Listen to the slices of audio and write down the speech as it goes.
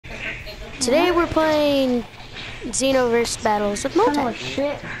Today we're playing XENOVERSE battles with Multi. Oh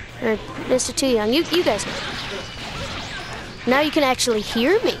shit. Or Mista2young. You guys know. Now you can actually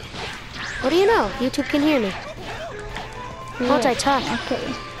hear me. What do you know? YouTube can hear me. Multi talk.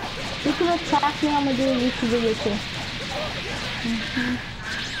 Okay. You can attack me, I'm gonna do a YouTube video too.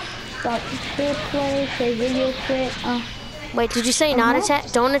 Start the play, say video quit. Wait, did you say not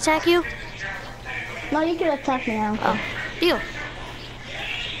attack? Don't attack you? No, you can attack me now. Oh, deal.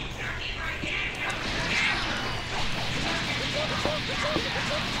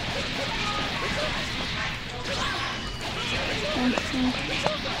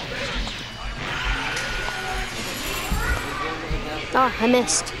 Oh, I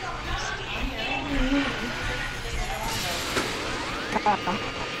missed.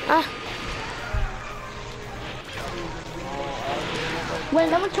 Wait,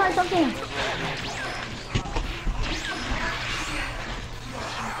 let me try something.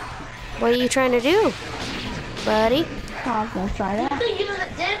 What are you trying to do, buddy? Oh, I'm gonna try that. You can use a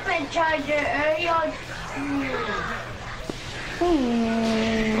different charger earlier.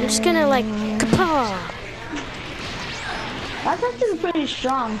 I'm just gonna like, kapaw. That's actually pretty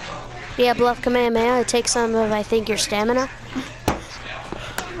strong. Yeah, bluff Kamehameha. It takes some of, I think, your stamina.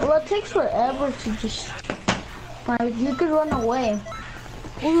 Well, it takes forever to just, like, you could run away.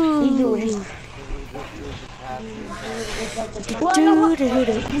 Ooh. Easily.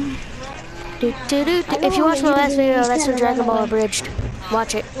 If you watch my last video, that's the Dragon Ball abridged.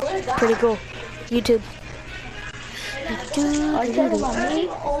 Watch it. Pretty cool. YouTube. Are you talking about me?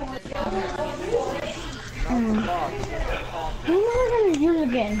 Who am I gonna use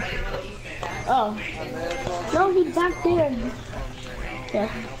again? Oh. No, he's back there. Yeah.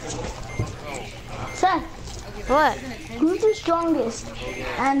 Seth, What? who's the strongest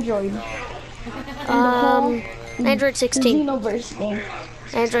Android? Android 16. XENOVERSE game.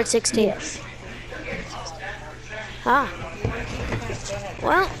 Android 16. Yes. Ah.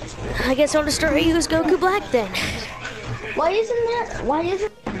 Well, I guess I'll destroy you as Goku Black then. Why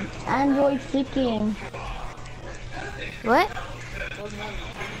isn't Android freaking? What?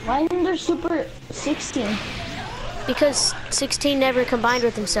 Why isn't there Super 16? Because 16 never combined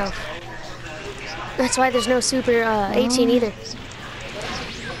with himself. That's why there's no Super 18 either.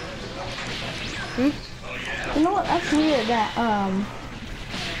 You know what? That's weird that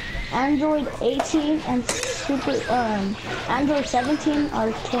Android 18 and Super Android 17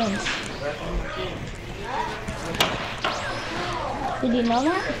 are twins. Did you know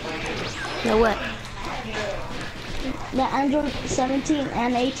that? No what? That Android 17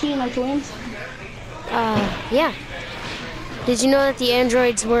 and 18 are twins? Yeah. Did you know that the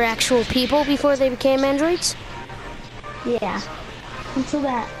androids were actual people before they became androids? Yeah. Until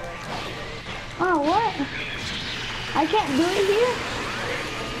that. Oh, what? I can't do it here?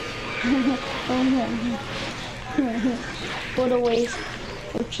 What a waste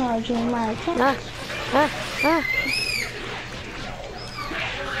of charging my account.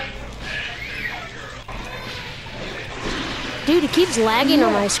 Dude, it keeps lagging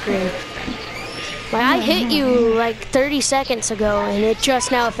on my screen. Like, I hit you like 30 seconds ago and it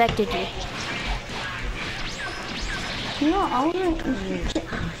just now affected you. No, I wasn't.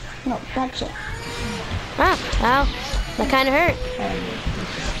 No, that's it. Ah, ow. That kind of hurt.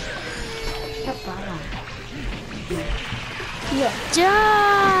 Yeah.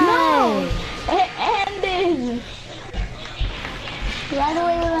 Die! No! It ended! Right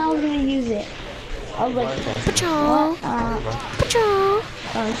away when I was gonna use it. I was like, Patrol! Patrol!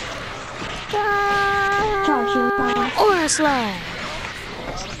 Aura slide!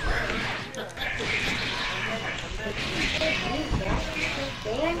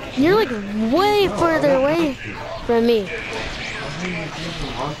 You're like way further away from me.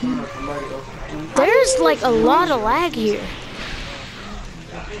 There's like a lot of lag here.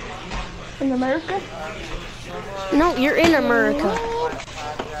 in America? No, you're in America.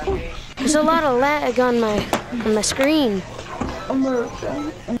 There's a lot of lag on my screen.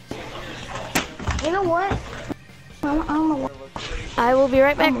 America. You know what? I don't know what. I will be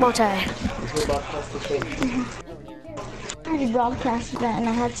right back, Multi. I already broadcasted that and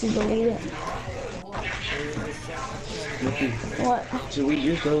I had to delete it. What? Should we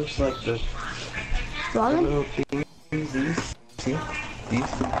use those like the Robin? little things? These? See?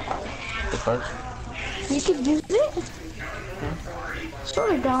 These? The parts? You could use it?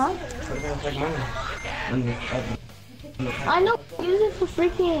 Sure, Don. What about like mine? I know. Use it for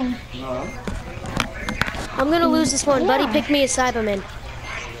freaking. I'm gonna lose this one. Yeah. Buddy, pick me a Cyberman.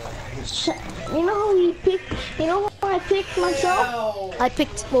 You know how we pick? You know how I picked myself? I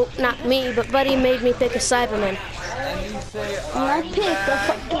picked, well, not me, but Buddy made me pick a Cyberman. And I picked a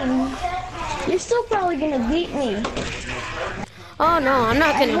fucking You're still probably gonna beat me. Oh no, I'm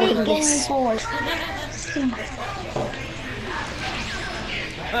not gonna hate win getting this. forced.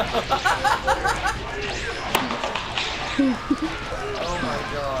 Oh my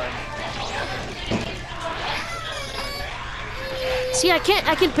god. See, I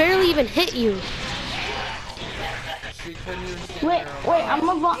can barely even hit you. She couldn't even stand Wait, her wait, I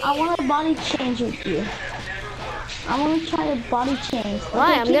want to body change with you. I want to try to body change.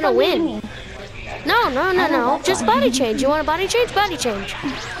 Why? I'm keep gonna on win. hitting me. No, no, no, I know, no. that's Just fine. body change. You want a body change? Body change.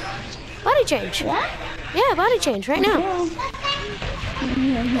 Body change. Yeah? Yeah, body change right now.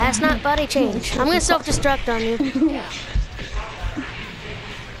 Yeah. That's not body change. I'm gonna self-destruct on you.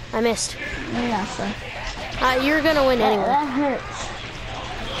 I missed. Yeah, sir. You're gonna win anyway. That hurts.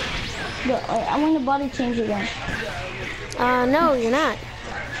 But, wait, I want to body change again. No, you're not.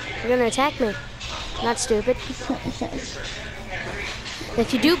 You're gonna attack me. Not stupid.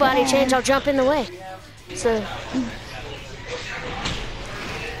 If you do body change, I'll jump in the way. So.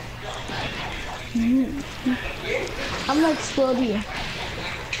 I'm gonna explode you.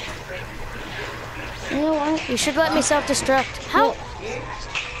 You know what? You should let me self-destruct. How?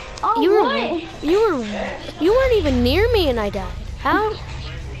 Oh, You what? you weren't even near me and I died. How?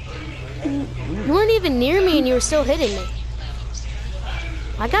 You weren't even near me and you were still hitting me.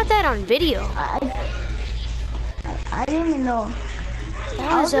 I got that on video. I didn't even know.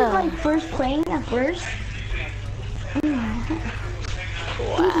 That I was was like first playing at first. We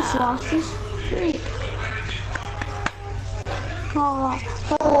just lost this streak. You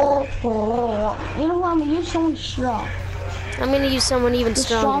know what? I'm gonna use someone strong. I'm gonna use someone even The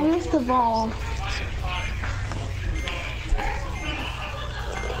stronger. strongest of all.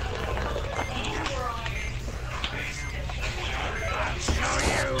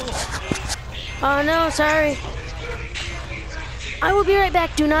 Oh no, sorry. I will be right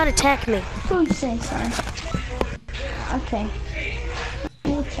back. Do not attack me. Who say sorry? Okay.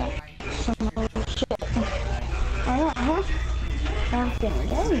 Okay. Some other shit. Oh, yeah, okay,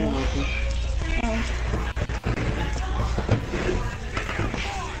 there we go.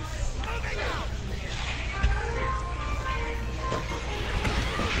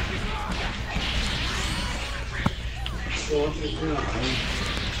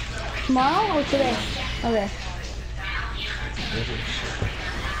 Tomorrow or today? Okay.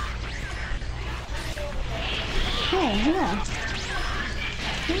 Hey, yeah.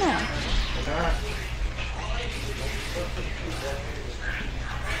 Yeah.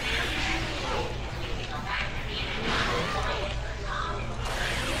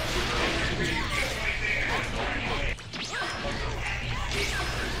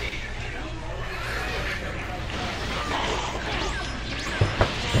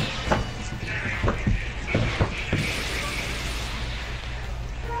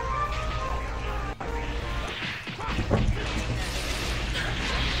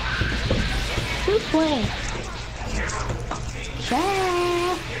 Who's playing?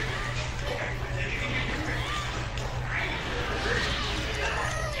 Chat.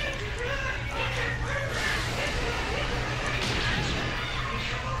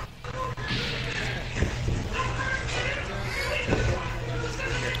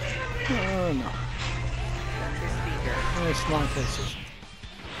 Oh no. It's my PlayStation.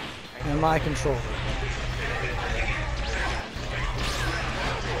 And my controller.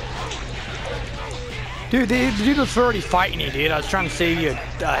 Dude, the dude was already fighting you, dude. I was trying to save you,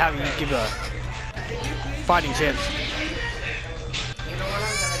 having you give a fighting chance.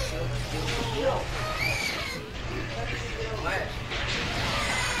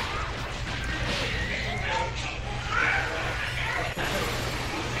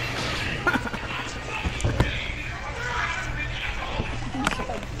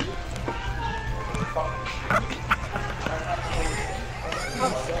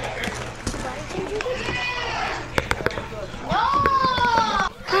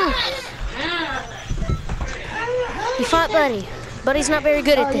 You fought Buddy. Buddy's not very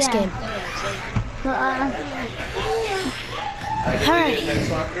good at this yeah. game. Alright.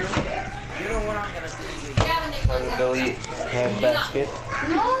 Billy hand basket.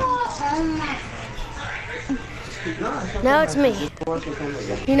 Now it's me.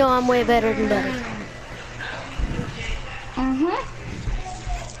 You know I'm way better than Buddy.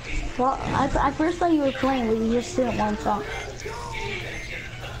 Well, I first thought you were playing, but you just didn't want to talk.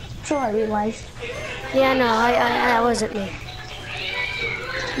 So I realized. Yeah, no, that wasn't me.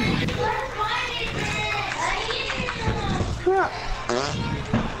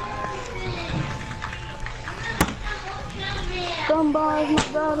 Gumball's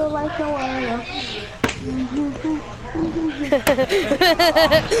my brother like a warrior.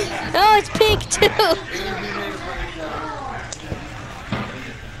 Oh, it's pink too.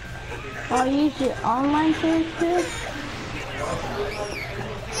 I'll use your online character.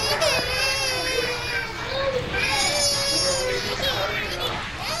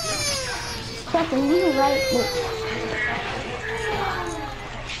 Second, you right.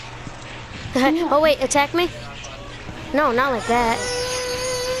 Oh wait, attack me? No, not like that.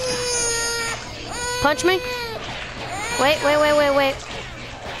 Punch me? Wait.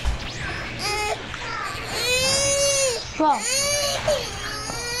 Go.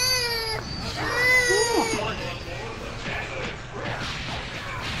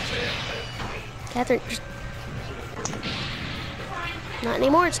 Catherine, not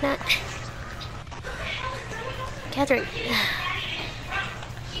anymore, it's not. Catherine.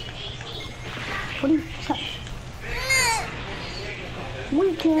 What do you say?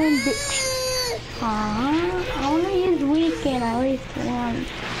 Weekend, bitch. I want to use weekend at least once.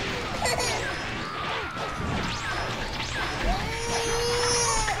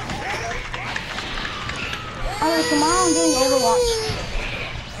 Alright, tomorrow I'm getting Overwatch.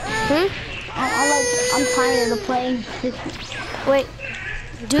 I'm tired of playing this. Wait,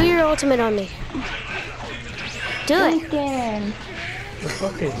 do your ultimate on me. Do it. Weekend. The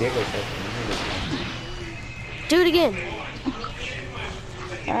fuck is Diego? Do it again.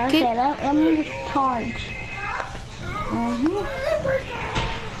 Okay, let me just charge.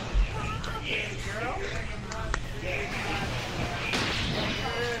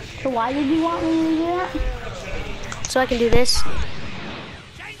 So why did you want me to do that? So I can do this.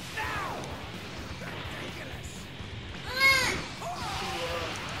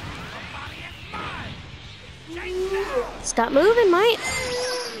 Stop moving, mate.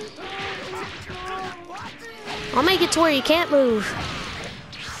 I'll make it to where you can't move.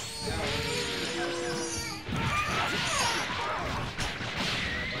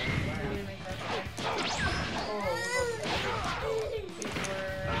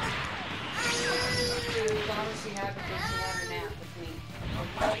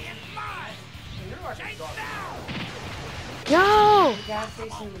 No!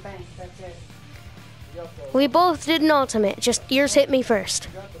 We both did an ultimate, just yours hit me first.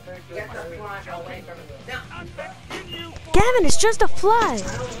 Gavin, it's just a fly.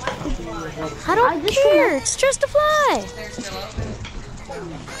 I don't care, it's just a fly.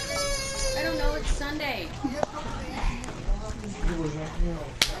 I don't know, it's Sunday.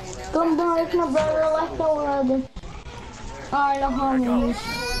 Come down, it's my brother left already. I don't have any.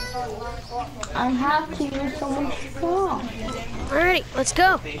 I have to use someone's phone. Alrighty, let's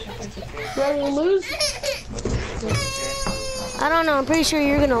go. Ready to lose? I don't know, I'm pretty sure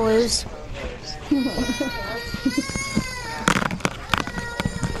you're gonna lose.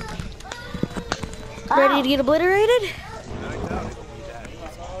 Ready to get obliterated?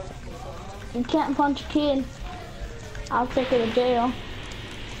 You can't punch a kid. I'll take you to jail.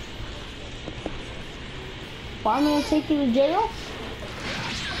 Want me to take you to jail?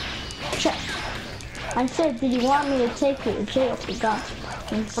 Check. I said, did you want me to take you to jail for God?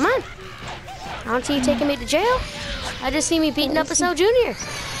 Come on. I don't see you taking me to jail. I just see me beating up a Cell Jr.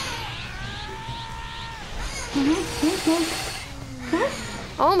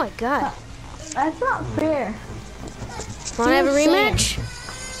 Oh my God. That's not fair. Wanna have a rematch?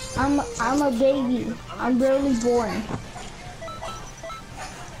 I'm a baby. I'm barely born.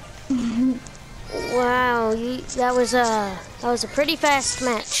 Wow, that was a pretty fast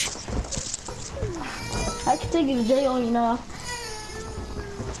match. I can take you to jail, you know.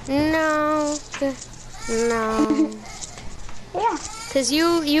 No. Yeah. Cause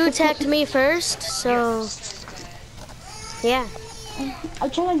you attacked me first, so yeah. I'm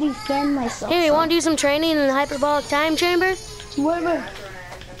trying to defend myself. Here, you want to do some training in the hyperbolic time chamber? Whatever.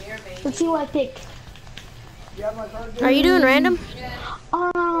 Let's see what I pick. Are you doing random?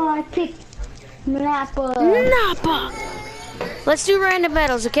 Oh, I picked Napa. Napa. Let's do random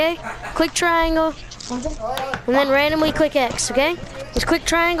battles, okay? Click triangle, and then randomly click X, okay? Just click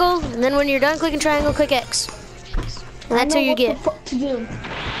triangle, and then when you're done clicking triangle, click X. And that's who you get.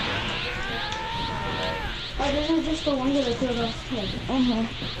 Oh, this is just the one that I killed off. Okay.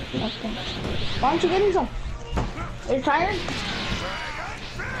 Why don't you get me some? Are you tired?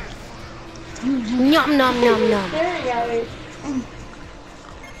 Nom nom nom nom. There you go.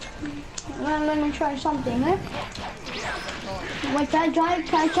 Let me try something, eh? Wait, can I try?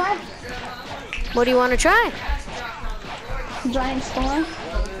 Can I try? What do you want to try? Giant storm.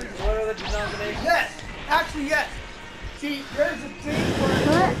 Yes, actually yes. See, there's a thing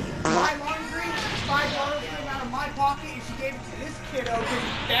where What? my laundry, $5 came out of my pocket and she gave it to this kiddo, because you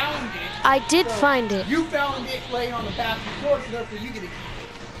found it. I did find it. You found it laying on the bathroom floor, so therefore you get a key.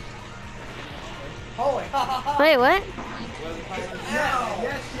 Holy, ha ha ha. Wait, what?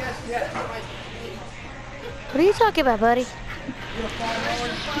 Yes. What are you talking about, buddy?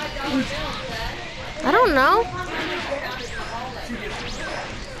 I don't know.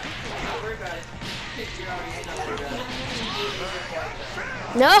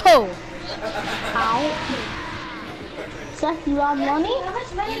 No. Seth, you have money?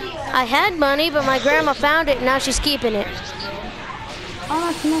 I had money, but my grandma found it, and now she's keeping it. Oh,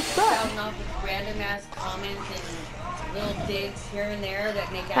 that's messed up. Spouting off with random ass comments and little digs here and there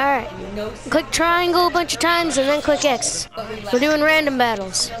that make All right. no sense. Click triangle a bunch of times, and then click X. We're doing random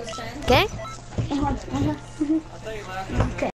battles. Okay? Okay.